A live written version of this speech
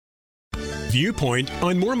Viewpoint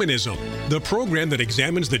on Mormonism, the program that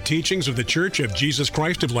examines the teachings of the Church of Jesus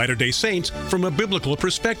Christ of Latter-day Saints from a biblical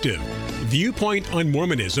perspective. Viewpoint on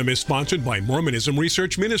Mormonism is sponsored by Mormonism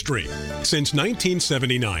Research Ministry. Since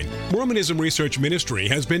 1979, Mormonism Research Ministry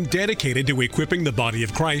has been dedicated to equipping the body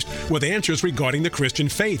of Christ with answers regarding the Christian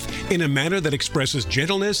faith in a manner that expresses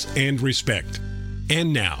gentleness and respect.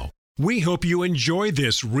 And now, we hope you enjoy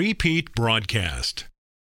this repeat broadcast.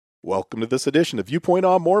 Welcome to this edition of Viewpoint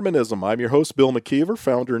on Mormonism. I'm your host, Bill McKeever,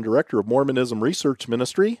 founder and director of Mormonism Research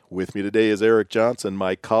Ministry. With me today is Eric Johnson,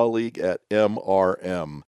 my colleague at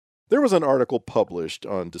MRM. There was an article published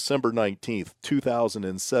on December 19th,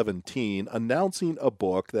 2017, announcing a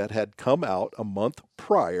book that had come out a month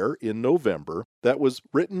prior in November that was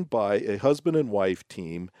written by a husband and wife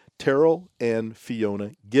team, Terrell and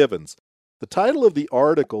Fiona Givens. The title of the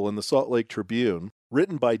article in the Salt Lake Tribune,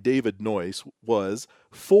 written by David Noyce, was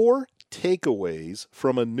 4 Takeaways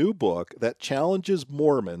from a New Book that Challenges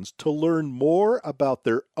Mormons to Learn More About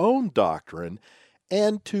Their Own Doctrine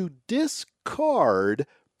and to Discard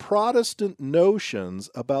Protestant Notions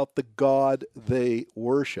About the God They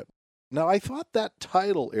Worship. Now, I thought that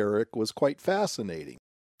title, Eric, was quite fascinating.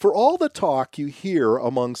 For all the talk you hear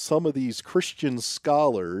among some of these Christian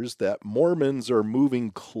scholars that Mormons are moving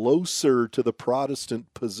closer to the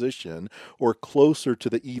Protestant position or closer to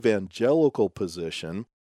the evangelical position,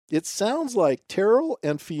 it sounds like Terrell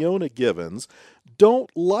and Fiona Givens don't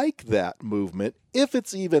like that movement if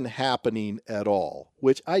it's even happening at all,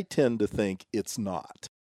 which I tend to think it's not.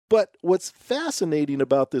 But what's fascinating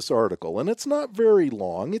about this article, and it's not very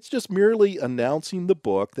long, it's just merely announcing the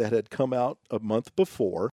book that had come out a month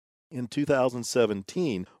before in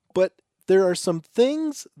 2017. But there are some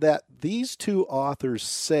things that these two authors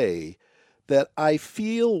say that I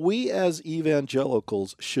feel we as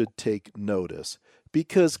evangelicals should take notice.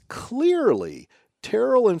 Because clearly,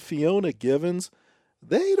 Terrell and Fiona Givens,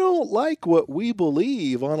 they don't like what we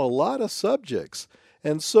believe on a lot of subjects.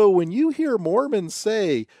 And so when you hear Mormons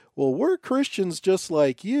say, well, we're Christians just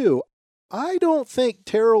like you, I don't think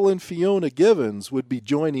Terrell and Fiona Givens would be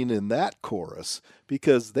joining in that chorus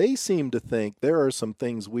because they seem to think there are some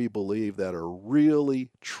things we believe that are really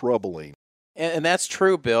troubling. And that's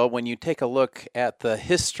true, Bill. When you take a look at the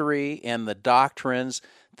history and the doctrines,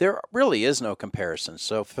 there really is no comparison.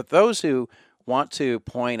 So for those who want to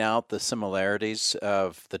point out the similarities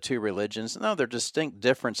of the two religions, no, they're distinct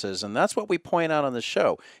differences, and that's what we point out on the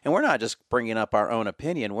show. And we're not just bringing up our own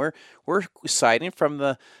opinion. We're citing from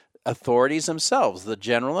the authorities themselves, the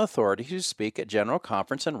general authorities who speak at General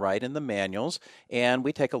Conference and write in the manuals, and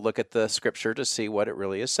we take a look at the Scripture to see what it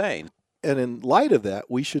really is saying. And in light of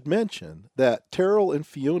that, we should mention that Terrell and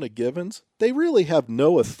Fiona Givens, they really have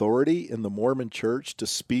no authority in the Mormon Church to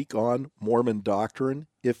speak on Mormon doctrine.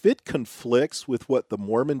 If it conflicts with what the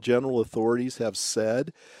Mormon general authorities have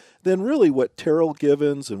said, then really what Terrell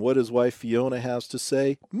Givens and what his wife Fiona has to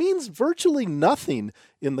say means virtually nothing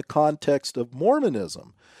in the context of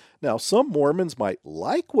Mormonism. Now, some Mormons might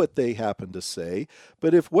like what they happen to say,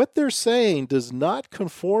 but if what they're saying does not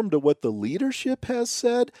conform to what the leadership has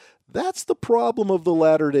said, that's the problem of the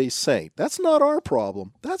Latter-day Saint. That's not our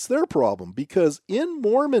problem. That's their problem. Because in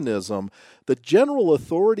Mormonism, the general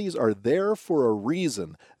authorities are there for a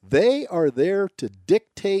reason. They are there to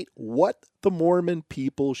dictate what the Mormon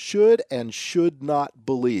people should and should not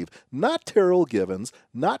believe. Not Terrell Givens,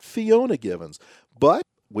 not Fiona Givens. But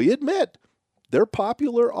we admit, they're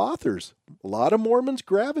popular authors. A lot of Mormons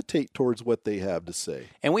gravitate towards what they have to say.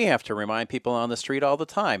 And we have to remind people on the street all the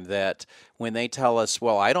time that when they tell us,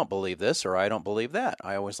 well, I don't believe this or I don't believe that,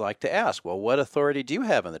 I always like to ask, well, what authority do you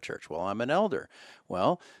have in the church? Well, I'm an elder.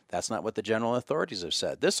 Well, that's not what the general authorities have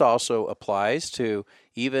said. This also applies to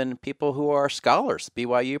even people who are scholars,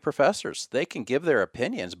 BYU professors. They can give their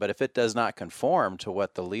opinions, but if it does not conform to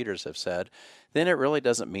what the leaders have said, then it really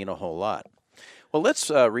doesn't mean a whole lot. Well, let's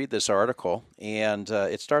read this article, and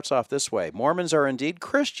it starts off this way. Mormons are indeed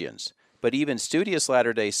Christians, but even studious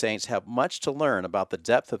Latter-day Saints have much to learn about the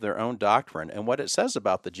depth of their own doctrine and what it says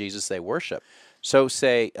about the Jesus they worship. So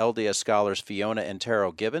say LDS scholars Fiona and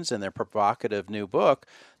Terrell Givens in their provocative new book,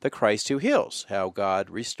 The Christ Who Heals, How God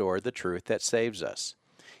Restored the Truth That Saves Us.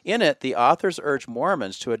 In it, the authors urge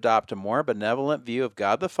Mormons to adopt a more benevolent view of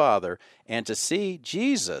God the Father and to see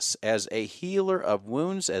Jesus as a healer of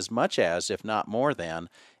wounds as much as, if not more than,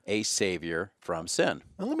 a Savior from sin.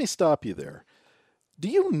 Now let me stop you there. Do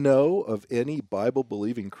you know of any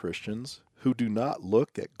Bible-believing Christians who do not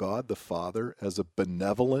look at God the Father as a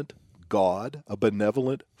benevolent God, a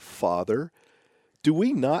benevolent Father? Do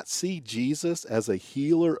we not see Jesus as a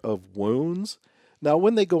healer of wounds? Now,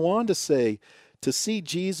 when they go on to say, to see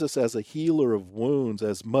Jesus as a healer of wounds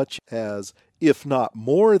as much as, if not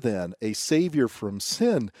more than, a savior from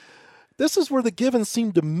sin, this is where the Givens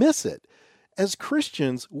seem to miss it. As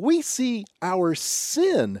Christians, we see our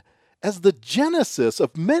sin as the genesis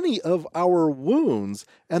of many of our wounds,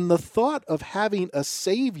 and the thought of having a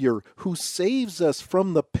Savior who saves us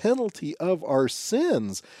from the penalty of our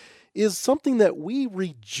sins is something that we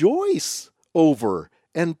rejoice over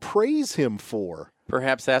and praise Him for.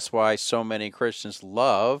 Perhaps that's why so many Christians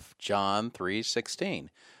love John 3:16.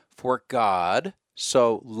 For God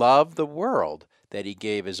so loved the world that He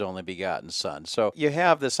gave His only begotten Son. So you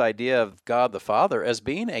have this idea of God the Father as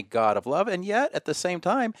being a God of love, and yet at the same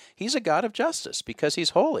time, He's a God of justice because He's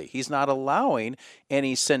holy. He's not allowing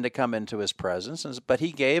any sin to come into His presence, but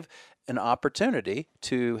He gave an opportunity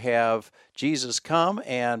to have Jesus come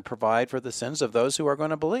and provide for the sins of those who are going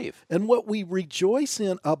to believe. And what we rejoice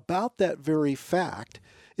in about that very fact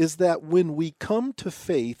is that when we come to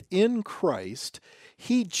faith in Christ,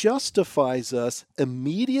 He justifies us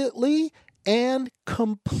immediately and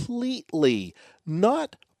completely,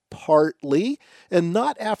 not partly, and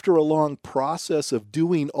not after a long process of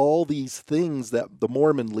doing all these things that the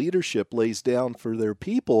Mormon leadership lays down for their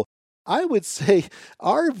people. I would say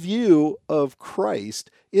our view of Christ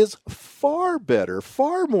is far better,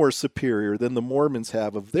 far more superior than the Mormons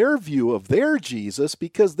have of their view of their Jesus,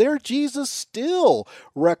 because their Jesus still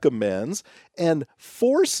recommends and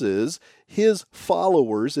forces His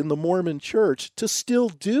followers in the Mormon church to still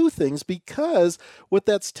do things, because what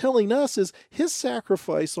that's telling us is His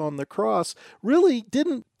sacrifice on the cross really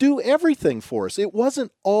didn't do everything for us. It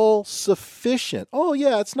wasn't all sufficient. Oh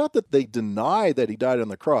yeah, it's not that they deny that He died on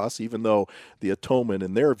the cross, even though the atonement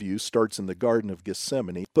in their view starts in the Garden of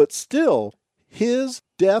Gethsemane, but still, His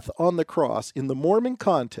death on the cross in the Mormon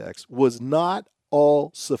context was not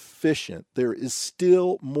all sufficient. There is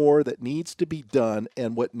still more that needs to be done,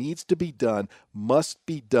 and what needs to be done must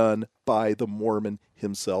be done by the Mormon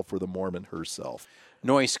himself or the Mormon herself.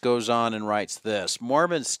 Noyce goes on and writes this: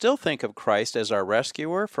 Mormons still think of Christ as our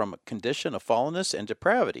rescuer from a condition of fallenness and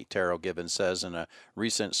depravity, Terrell Givens says in a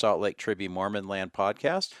recent Salt Lake Tribune Mormon Land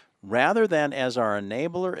podcast, rather than as our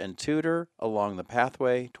enabler and tutor along the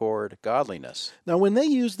pathway toward godliness. Now, when they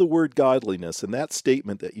use the word godliness, and that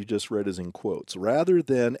statement that you just read is in quotes, rather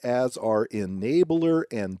than as our enabler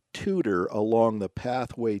and tutor along the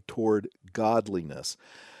pathway toward godliness,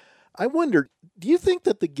 I wonder, do you think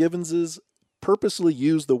that the Givenses purposely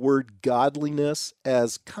use the word godliness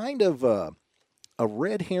as kind of a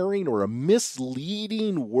red herring or a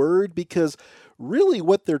misleading word? Because really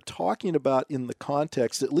what they're talking about in the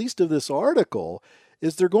context, at least of this article,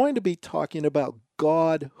 is they're going to be talking about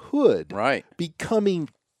godhood, right? Becoming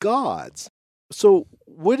gods. So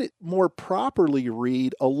would it more properly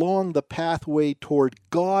read along the pathway toward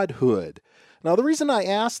godhood? Now, the reason I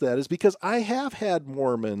ask that is because I have had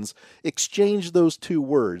Mormons exchange those two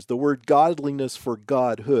words, the word godliness for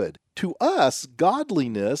godhood. To us,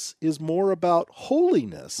 godliness is more about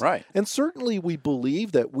holiness. Right. And certainly we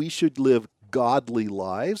believe that we should live godly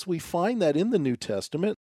lives. We find that in the New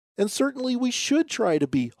Testament. And certainly we should try to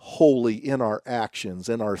be holy in our actions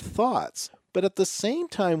and our thoughts. But at the same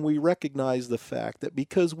time, we recognize the fact that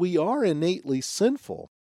because we are innately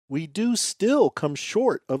sinful, we do still come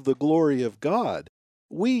short of the glory of God.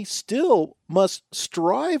 We still must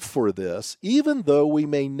strive for this, even though we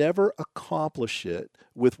may never accomplish it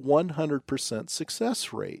with 100%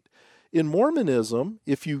 success rate. In Mormonism,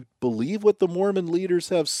 if you believe what the Mormon leaders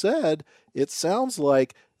have said, it sounds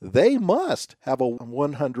like they must have a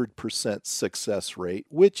 100% success rate,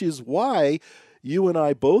 which is why you and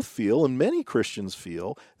I both feel, and many Christians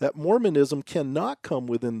feel, that Mormonism cannot come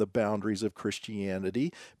within the boundaries of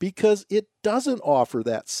Christianity because it doesn't offer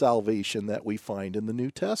that salvation that we find in the New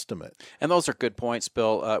Testament. And those are good points,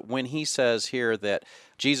 Bill. When he says here that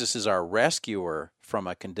Jesus is our rescuer from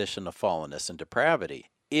a condition of fallenness and depravity,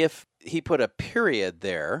 if he put a period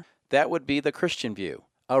there, that would be the Christian view.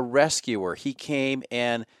 A rescuer. He came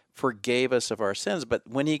and forgave us of our sins. But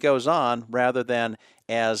when he goes on, rather than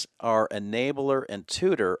as our enabler and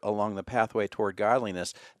tutor along the pathway toward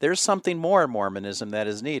godliness, there's something more in Mormonism that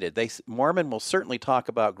is needed. Mormon will certainly talk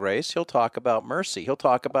about grace. He'll talk about mercy. He'll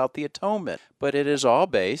talk about the atonement. But it is all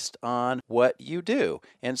based on what you do.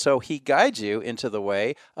 And so he guides you into the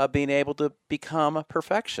way of being able to become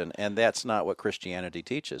perfection. And that's not what Christianity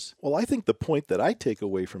teaches. Well, I think the point that I take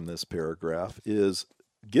away from this paragraph is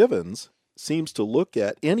Givens seems to look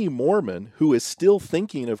at any Mormon who is still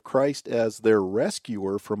thinking of Christ as their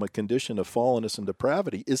rescuer from a condition of fallenness and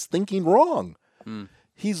depravity is thinking wrong.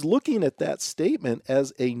 he's looking at that statement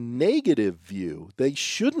as a negative view. They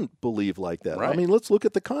shouldn't believe like that. Right. I mean, let's look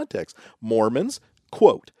at the context. Mormons,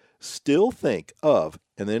 quote, still think of,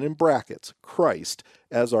 and then in brackets, Christ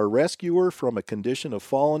as our rescuer from a condition of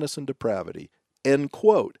fallenness and depravity, end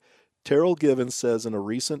quote. Terrell Givens says in a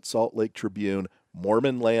recent Salt Lake Tribune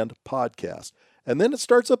Mormon Land podcast. And then it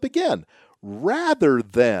starts up again, rather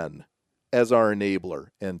than as our enabler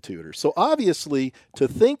and tutor. So obviously, to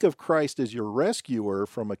think of Christ as your rescuer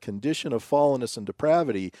from a condition of fallenness and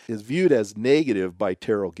depravity is viewed as negative by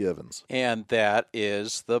Terrell Givens. And that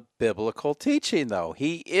is the biblical teaching, though.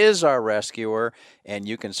 He is our rescuer, and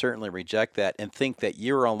you can certainly reject that and think that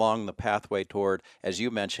you're along the pathway toward, as you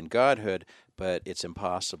mentioned, godhood, but it's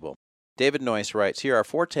impossible. David Noyce writes, here are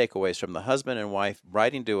 4 takeaways from the husband and wife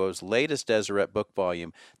writing duo's latest Deseret book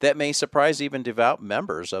volume that may surprise even devout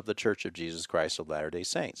members of the Church of Jesus Christ of Latter-day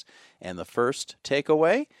Saints. And the first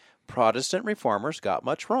takeaway, Protestant reformers got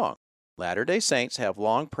much wrong. Latter-day Saints have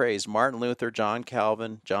long praised Martin Luther, John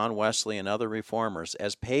Calvin, John Wesley, and other reformers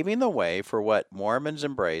as paving the way for what Mormons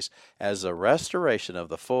embrace as the restoration of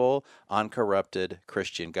the full, uncorrupted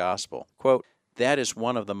Christian gospel. Quote, that is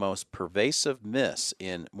one of the most pervasive myths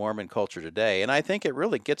in Mormon culture today, and I think it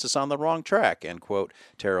really gets us on the wrong track, end quote,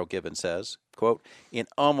 Terrell Givens says. Quote, in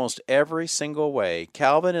almost every single way,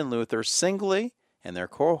 Calvin and Luther singly and their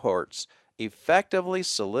cohorts effectively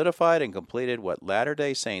solidified and completed what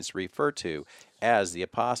Latter-day Saints refer to as the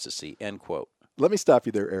apostasy, end quote. Let me stop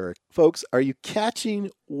you there, Eric. Folks, are you catching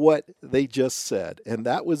what they just said? And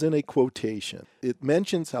that was in a quotation. It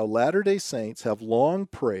mentions how Latter-day Saints have long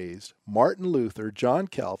praised Martin Luther, John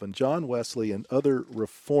Calvin, John Wesley, and other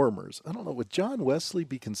reformers. I don't know, would John Wesley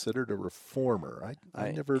be considered a reformer?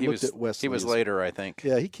 I never looked at Wesley. He was later, I think.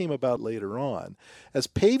 Yeah, he came about later on. As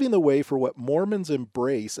paving the way for what Mormons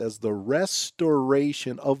embrace as the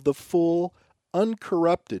restoration of the full,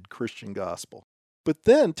 uncorrupted Christian gospel. But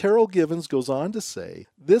then Terrell Givens goes on to say,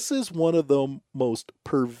 this is one of the most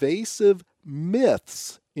pervasive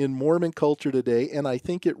myths in Mormon culture today, and I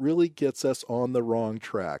think it really gets us on the wrong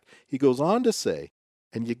track. He goes on to say,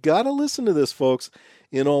 and you got to listen to this, folks,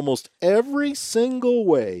 in almost every single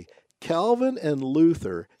way, Calvin and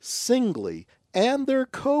Luther singly and their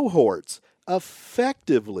cohorts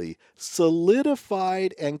effectively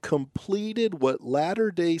solidified and completed what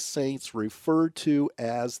Latter-day Saints refer to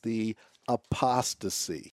as the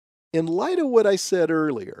apostasy. In light of what I said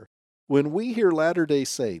earlier, when we hear Latter-day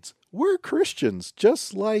Saints, we're Christians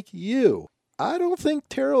just like you. I don't think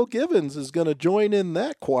Terrell Givens is going to join in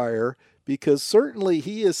that choir, because certainly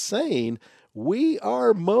he is saying we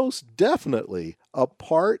are most definitely a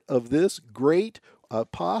part of this great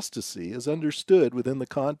apostasy as understood within the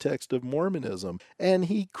context of Mormonism. And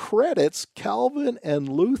he credits Calvin and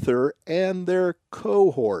Luther and their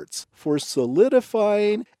cohorts for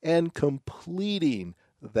solidifying and completing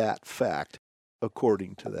that fact,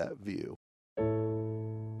 according to that view.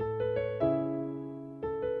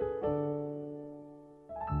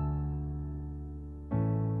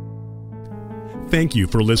 Thank you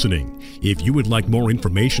for listening. If you would like more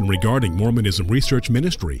information regarding Mormonism Research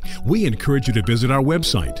Ministry, we encourage you to visit our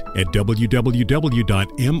website at www.mrm.org,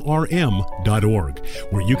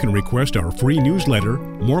 where you can request our free newsletter,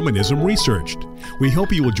 Mormonism Researched. We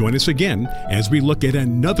hope you will join us again as we look at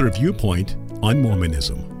another viewpoint on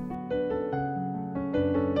Mormonism.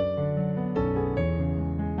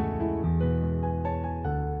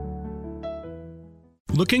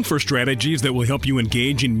 Looking for strategies that will help you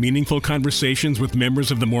engage in meaningful conversations with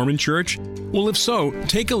members of the Mormon Church? Well, if so,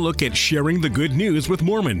 take a look at Sharing the Good News with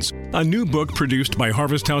Mormons, a new book produced by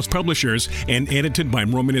Harvest House Publishers and edited by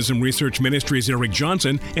Mormonism Research Ministries' Eric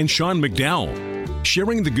Johnson and Sean McDowell.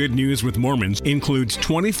 Sharing the Good News with Mormons includes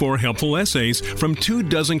 24 helpful essays from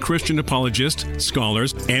 24 Christian apologists,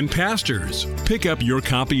 scholars, and pastors. Pick up your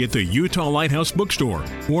copy at the Utah Lighthouse Bookstore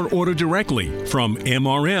or order directly from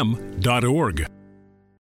mrm.org.